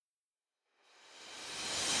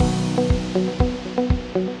Hi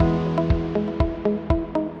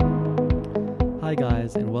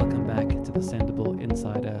guys, and welcome back to the Sendible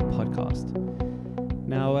Insider podcast.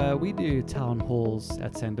 Now, we do town halls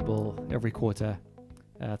at Sendible every quarter.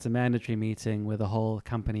 It's a mandatory meeting where the whole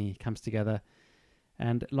company comes together.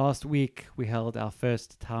 And last week, we held our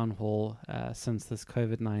first town hall since this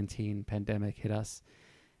COVID-19 pandemic hit us.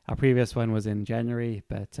 Our previous one was in January,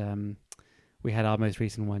 but we had our most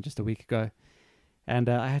recent one just a week ago. And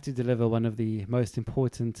I had to deliver one of the most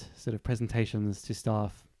important sort of presentations to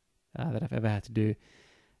staff that I've ever had to do,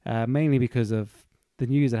 mainly because of the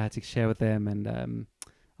news that I had to share with them, and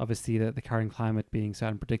obviously the current climate being so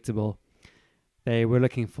unpredictable. They were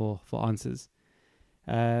looking for answers.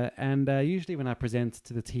 And usually when I present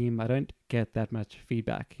to the team, I don't get that much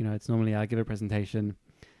feedback. You know, it's normally I give a presentation,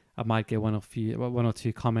 I might get one or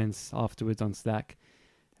two comments afterwards on Slack.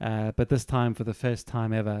 But this time, for the first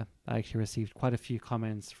time ever, I actually received quite a few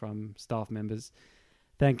comments from staff members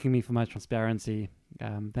thanking me for my transparency,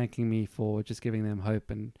 thanking me for just giving them hope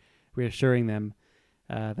and reassuring them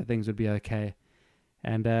that things would be okay.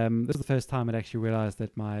 And this was the first time I'd actually realized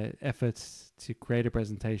that my efforts to create a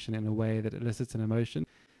presentation in a way that elicits an emotion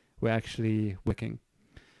were actually working.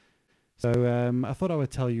 So I thought I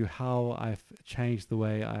would tell you how I've changed the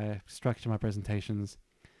way I structure my presentations,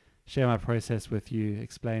 share my process with you,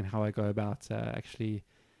 explain how I go about actually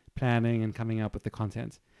planning and coming up with the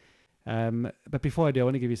content. But before I do, I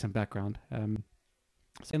want to give you some background.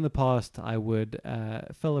 So in the past, I would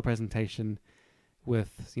fill a presentation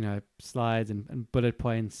with, slides and bullet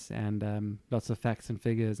points and lots of facts and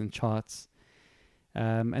figures and charts.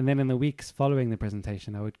 And then in the weeks following the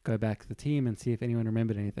presentation, I would go back to the team and see if anyone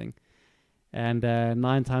remembered anything. And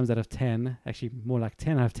 9 times out of 10, actually more like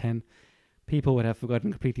 10 out of 10, people would have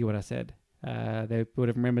forgotten completely what I said. They would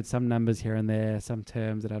have remembered some numbers here and there, some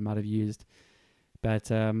terms that I might have used,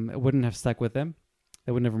 but it wouldn't have stuck with them.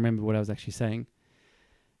 They wouldn't have remembered what I was actually saying.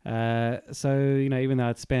 So, even though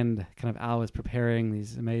I'd spend kind of hours preparing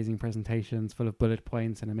these amazing presentations full of bullet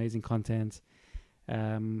points and amazing content,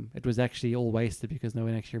 it was actually all wasted because no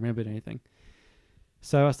one actually remembered anything.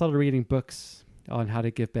 So I started reading books on how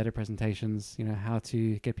to give better presentations, how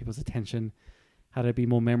to get people's attention, how to be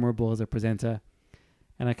more memorable as a presenter.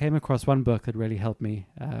 And I came across one book that really helped me.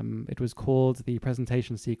 It was called The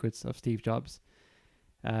Presentation Secrets of Steve Jobs.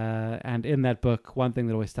 And in that book, one thing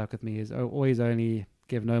that always stuck with me is always only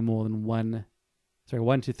give no more than 1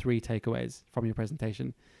 to 3 takeaways from your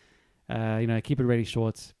presentation. Keep it really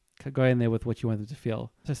short. Go in there with what you want them to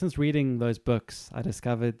feel. So since reading those books, I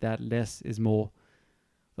discovered that less is more.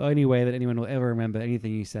 The only way that anyone will ever remember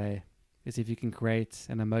anything you say is if you can create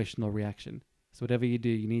an emotional reaction. So whatever you do,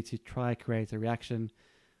 you need to try create a reaction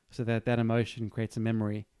so that that emotion creates a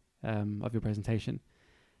memory of your presentation.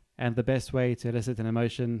 And the best way to elicit an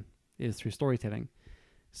emotion is through storytelling.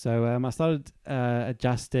 So I started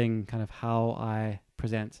adjusting kind of how I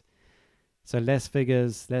present. So less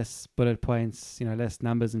figures, less bullet points, less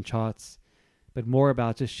numbers and charts, but more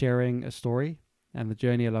about just sharing a story and the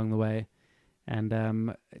journey along the way,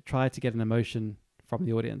 and try to get an emotion from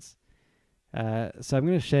the audience. So I'm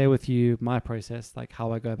going to share with you my process, like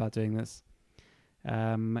how I go about doing this.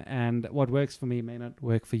 And what works for me may not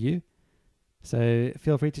work for you. So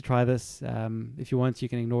feel free to try this. If you want, you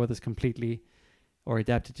can ignore this completely or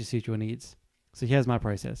adapt it to suit your needs. So here's my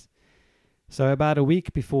process. So about a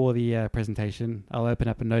week before the presentation, I'll open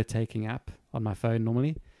up a note-taking app on my phone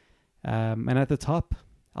normally. And at the top,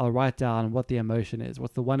 I'll write down what the emotion is.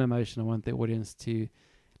 What's the one emotion I want the audience to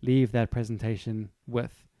leave that presentation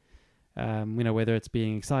with? Whether it's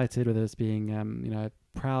being excited, whether it's being,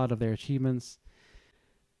 proud of their achievements.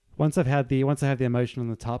 Once I have the emotion on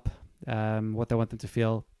the top, what they want them to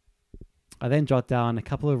feel, I then jot down a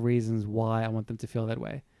couple of reasons why I want them to feel that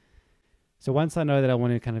way. So once I know that I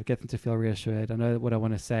want to kind of get them to feel reassured, I know what I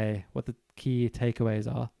want to say, what the key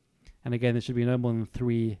takeaways are. And again, there should be no more than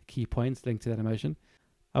 3 key points linked to that emotion.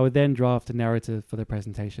 I would then draft a narrative for the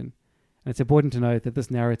presentation. And it's important to note that this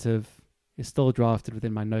narrative is still drafted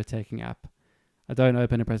within my note-taking app. I don't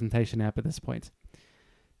open a presentation app at this point.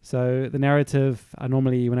 So the narrative, I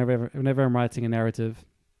normally, whenever I'm writing a narrative,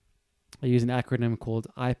 I use an acronym called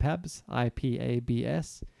IPABS,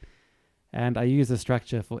 IPABS. And I use the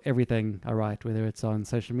structure for everything I write, whether it's on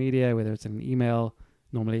social media, whether it's in an email,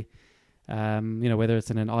 normally, whether it's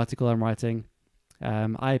in an article I'm writing,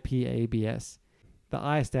 IPABS. The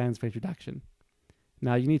I stands for introduction.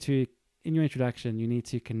 Now, in your introduction, you need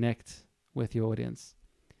to connect with your audience.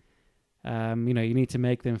 You need to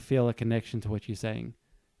make them feel a connection to what you're saying.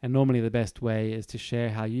 And normally the best way is to share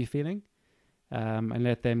how you're feeling, and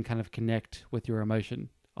let them kind of connect with your emotion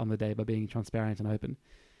on the day by being transparent and open.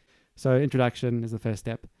 So introduction is the first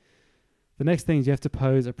step. The next thing is you have to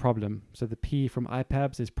pose a problem. So the P from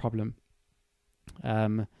IPABS is problem.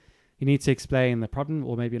 You need to explain the problem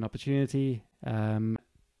or maybe an opportunity. And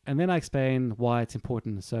then I explain why it's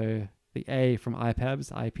important. So the A from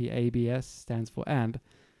IPABS, IPABS, stands for and.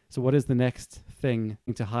 So what is the next thing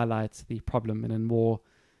to highlight the problem in a more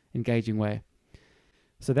engaging way?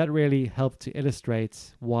 So that really helped to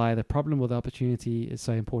illustrate why the problem or the opportunity is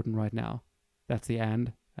so important right now. That's the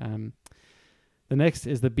and. The next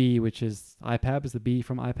is the B, which is IPABS. The B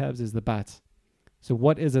from IPABS is the but. So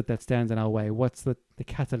what is it that stands in our way? What's the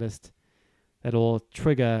catalyst that will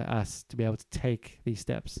trigger us to be able to take these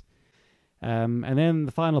steps? And then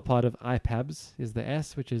the final part of IPABS is the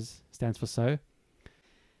S, which stands for so.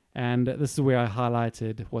 And this is where I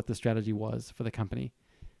highlighted what the strategy was for the company.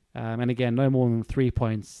 And again, no more than 3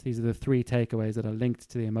 points. These are the 3 takeaways that are linked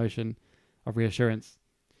to the emotion of reassurance.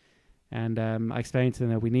 And I explained to them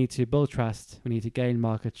that we need to build trust, we need to gain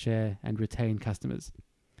market share and retain customers.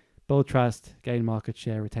 Build trust, gain market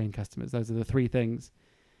share, retain customers. Those are the 3 things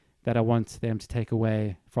that I want them to take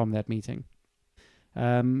away from that meeting.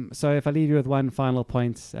 So if I leave you with one final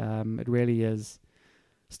point, it really is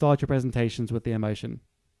start your presentations with the emotion.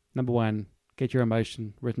 Number 1, get your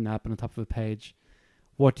emotion written up on the top of the page.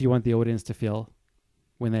 What do you want the audience to feel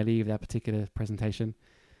when they leave that particular presentation?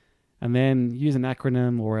 And then use an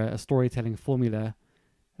acronym or a storytelling formula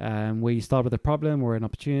where you start with a problem or an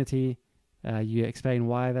opportunity. You explain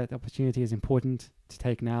why that opportunity is important to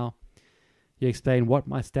take now. You explain what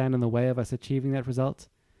might stand in the way of us achieving that result.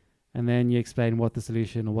 And then you explain what the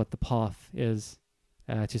solution or what the path is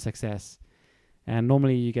to success. And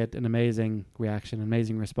normally you get an amazing reaction,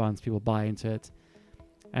 amazing response. People buy into it.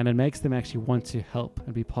 And it makes them actually want to help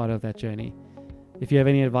and be part of that journey. If you have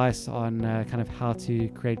any advice on kind of how to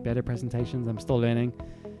create better presentations, I'm still learning.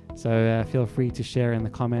 So feel free to share in the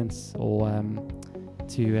comments or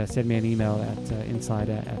to send me an email at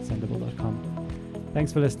insider@sendible.com.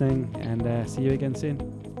 Thanks for listening and see you again soon.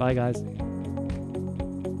 Bye, guys.